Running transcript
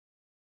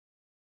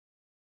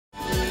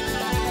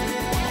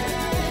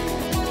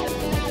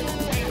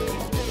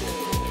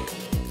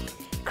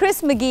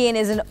Chris McGeehan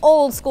is an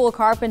old-school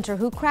carpenter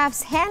who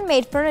crafts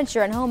handmade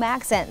furniture and home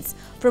accents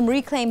from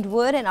reclaimed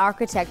wood and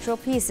architectural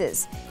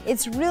pieces.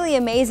 It's really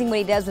amazing what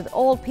he does with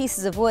old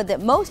pieces of wood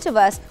that most of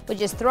us would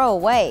just throw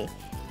away.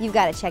 You've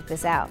got to check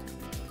this out.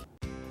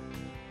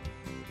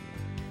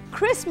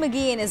 Chris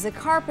McGeehan is a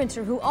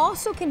carpenter who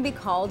also can be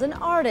called an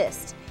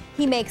artist.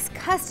 He makes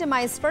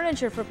customized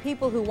furniture for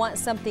people who want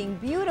something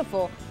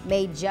beautiful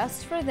made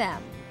just for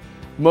them.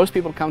 Most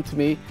people come to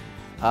me,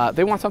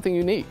 they want something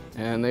unique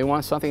and they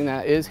want something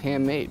that is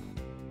handmade.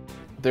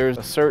 There's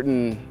a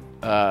certain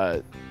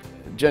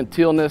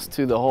genteelness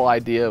to the whole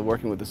idea of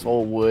working with this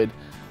old wood.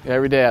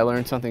 Every day I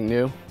learn something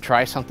new,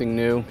 try something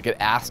new, get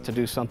asked to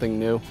do something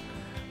new.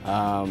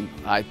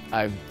 I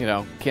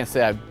can't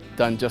say I've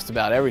done just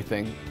about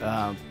everything,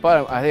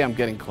 but I think I'm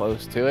getting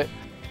close to it.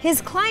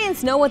 His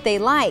clients know what they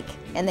like,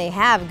 and they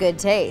have good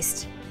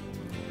taste.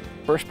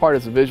 First part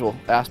is the visual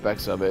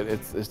aspects of it.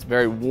 It's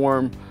very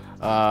warm,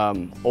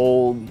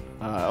 old,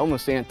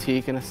 almost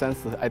antique in a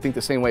sense. I think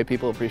the same way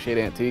people appreciate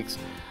antiques.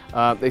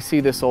 They see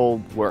this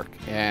old work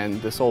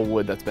and this old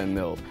wood that's been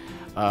milled.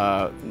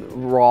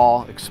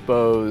 Raw,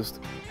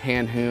 exposed,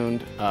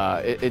 hand-hewned.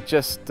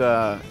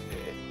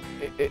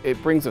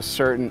 It brings a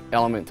certain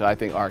element to, I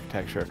think,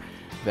 architecture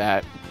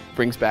that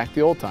brings back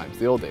the old times,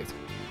 the old days.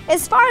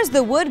 As far as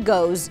the wood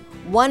goes,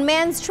 one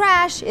man's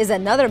trash is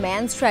another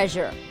man's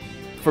treasure.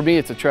 For me,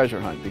 it's a treasure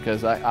hunt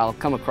because I'll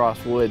come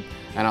across wood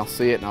and I'll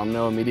see it and I'll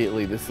know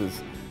immediately this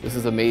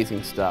is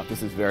amazing stuff.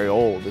 This is very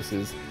old. This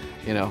is,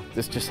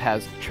 this just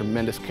has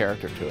tremendous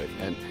character to it.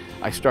 And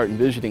I start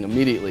envisioning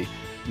immediately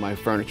my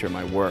furniture,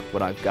 my work,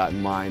 what I've got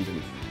in mind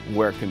and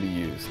where it can be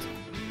used.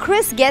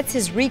 Chris gets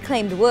his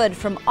reclaimed wood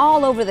from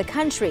all over the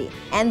country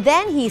and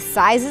then he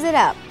sizes it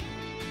up.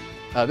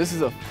 This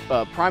is a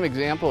prime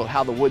example of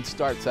how the wood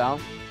starts out.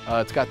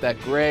 It's got that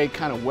gray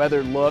kind of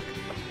weathered look.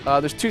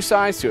 There's two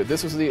sides to it.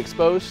 This was the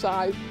exposed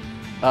side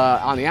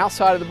on the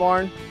outside of the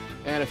barn,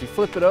 and if you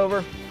flip it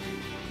over,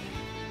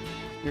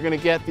 you're going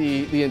to get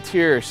the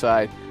interior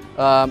side.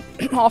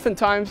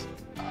 Oftentimes,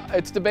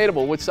 it's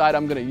debatable which side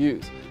I'm going to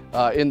use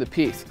in the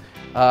piece.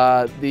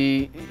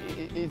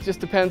 It just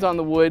depends on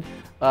the wood,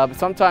 but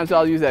sometimes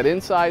I'll use that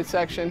inside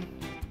section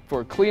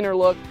for a cleaner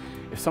look.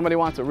 If somebody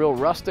wants a real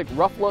rustic,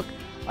 rough look,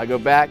 I go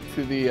back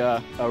to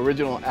the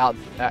original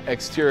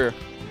exterior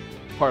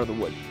part of the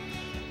wood.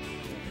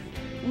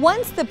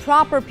 Once the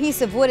proper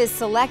piece of wood is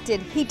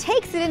selected, he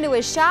takes it into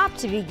his shop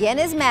to begin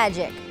his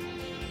magic.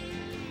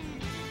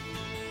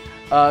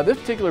 This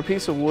particular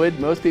piece of wood,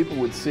 most people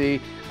would see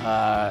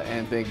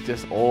and think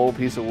just old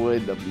piece of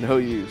wood of no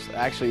use.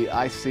 Actually,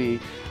 I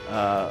see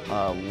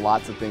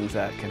lots of things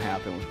that can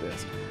happen with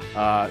this.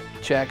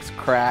 Checks,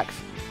 cracks,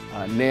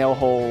 nail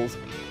holes,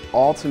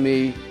 all to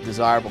me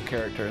desirable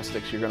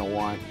characteristics you're going to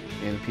want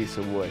in a piece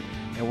of wood.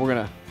 And we're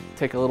going to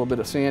take a little bit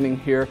of sanding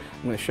here.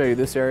 I'm going to show you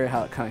this area,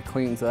 how it kind of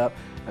cleans up.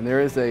 And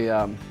there is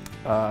a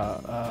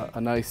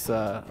nice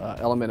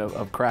element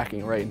of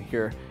cracking right in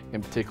here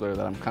in particular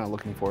that I'm kind of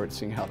looking forward to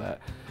seeing how that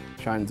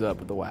shines up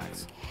with the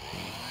wax.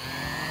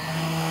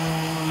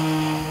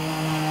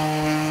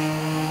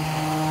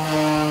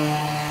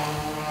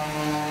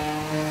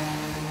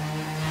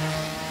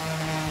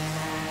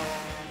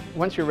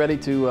 Once you're ready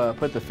to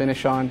put the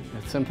finish on,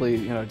 it's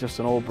simply just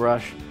an old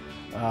brush,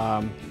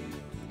 and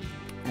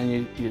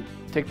you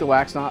take the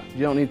wax knot. You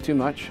don't need too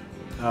much.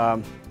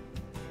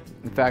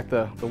 In fact,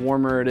 the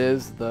warmer it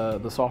is,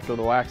 the softer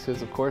the wax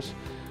is, of course.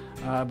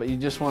 But you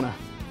just want to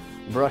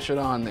brush it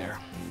on there,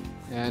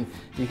 and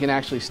you can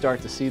actually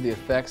start to see the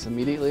effects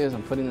immediately as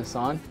I'm putting this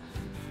on.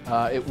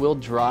 It will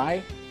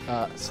dry,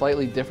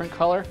 slightly different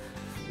color,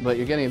 but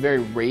you're getting a very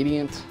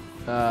radiant,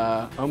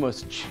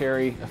 almost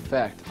cherry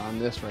effect on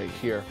this right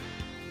here.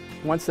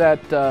 Once that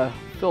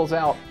fills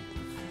out,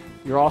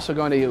 you're also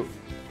going to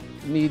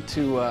need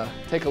to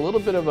take a little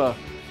bit of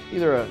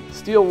either a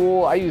steel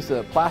wool, I use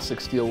a plastic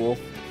steel wool,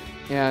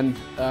 and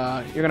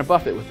you're going to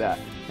buff it with that,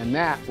 and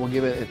that will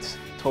give it its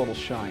total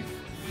shine.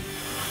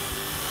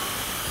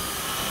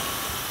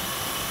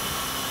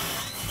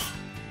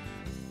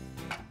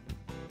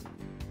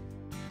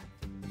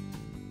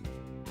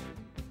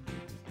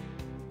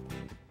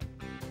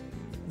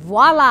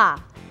 Voila!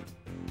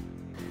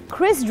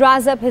 Chris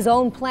draws up his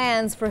own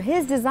plans for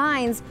his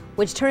designs,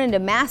 which turn into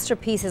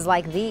masterpieces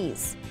like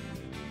these.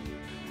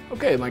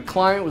 Okay, my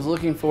client was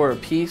looking for a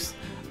piece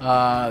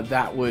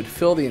that would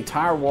fill the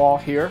entire wall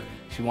here.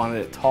 She wanted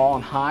it tall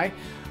and high.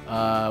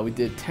 We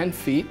did 10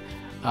 feet,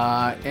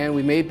 and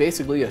we made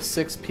basically a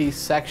 6-piece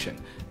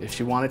section. If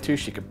she wanted to,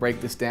 she could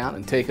break this down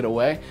and take it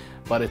away,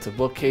 but it's a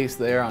bookcase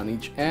there on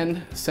each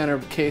end, center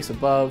case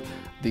above,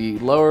 the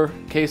lower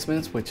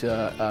casements, which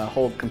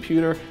hold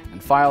computer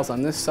and files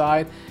on this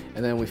side,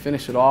 and then we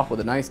finish it off with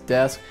a nice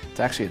desk. It's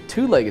actually a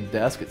 2-legged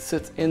desk. It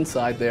sits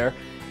inside there,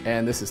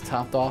 and this is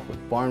topped off with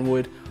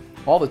barnwood.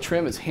 All the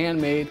trim is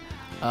handmade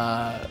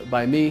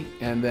by me,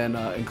 and then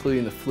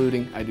including the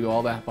fluting, I do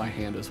all that by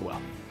hand as well.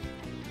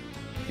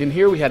 In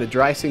here we had a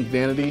dry sink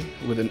vanity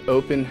with an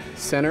open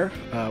center.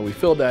 We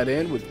filled that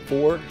in with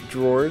 4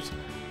 drawers,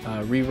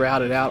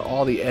 rerouted out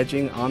all the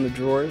edging on the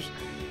drawers,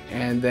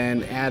 and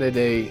then added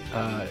a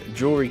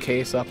jewelry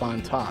case up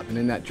on top. And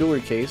in that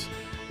jewelry case,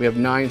 we have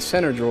 9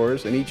 center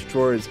drawers, and each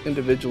drawer is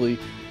individually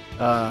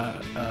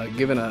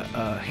given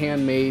a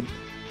handmade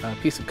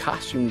piece of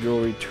costume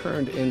jewelry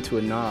turned into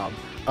a knob.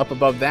 Up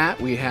above that,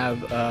 we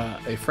have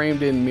a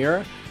framed-in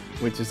mirror,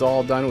 which is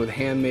all done with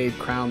handmade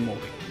crown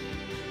molding.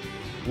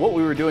 What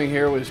we were doing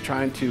here was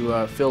trying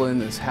to fill in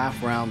this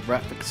half-round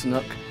breakfast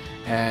nook,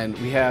 and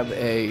we have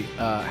a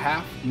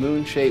half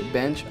moon-shaped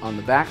bench on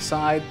the back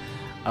side,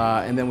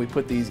 and then we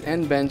put these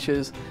end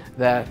benches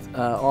that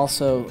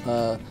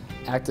also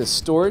act as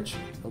storage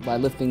by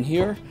lifting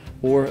here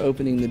or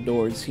opening the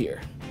doors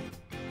here.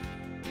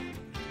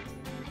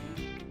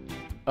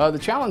 The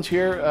challenge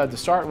here to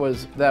start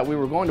was that we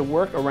were going to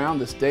work around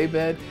this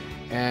daybed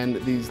and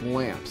these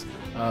lamps.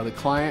 The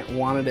client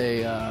wanted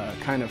a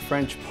kind of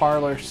French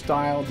parlor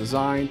style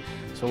design,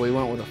 so we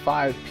went with a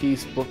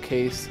 5-piece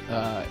bookcase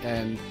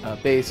and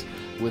base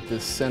with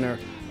this center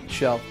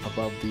shelf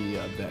above the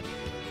bed.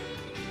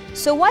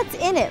 So what's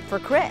in it for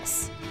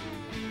Chris?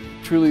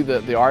 Truly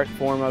the art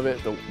form of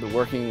it, the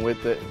working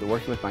with it, the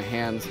working with my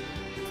hands,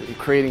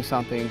 creating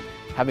something,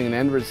 having an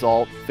end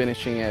result,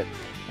 finishing it,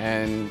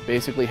 and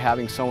basically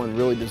having someone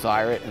really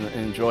desire it and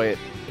enjoy it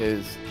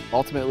is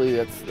ultimately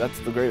that's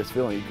the greatest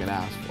feeling you can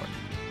ask for.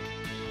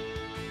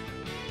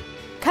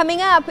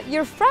 Coming up,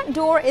 your front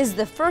door is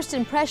the first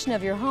impression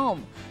of your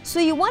home, so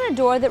you want a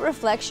door that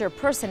reflects your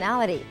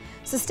personality.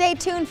 So stay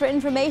tuned for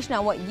information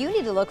on what you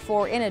need to look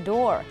for in a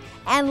door.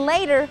 And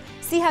later,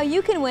 see how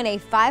you can win a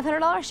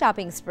 $500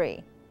 shopping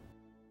spree.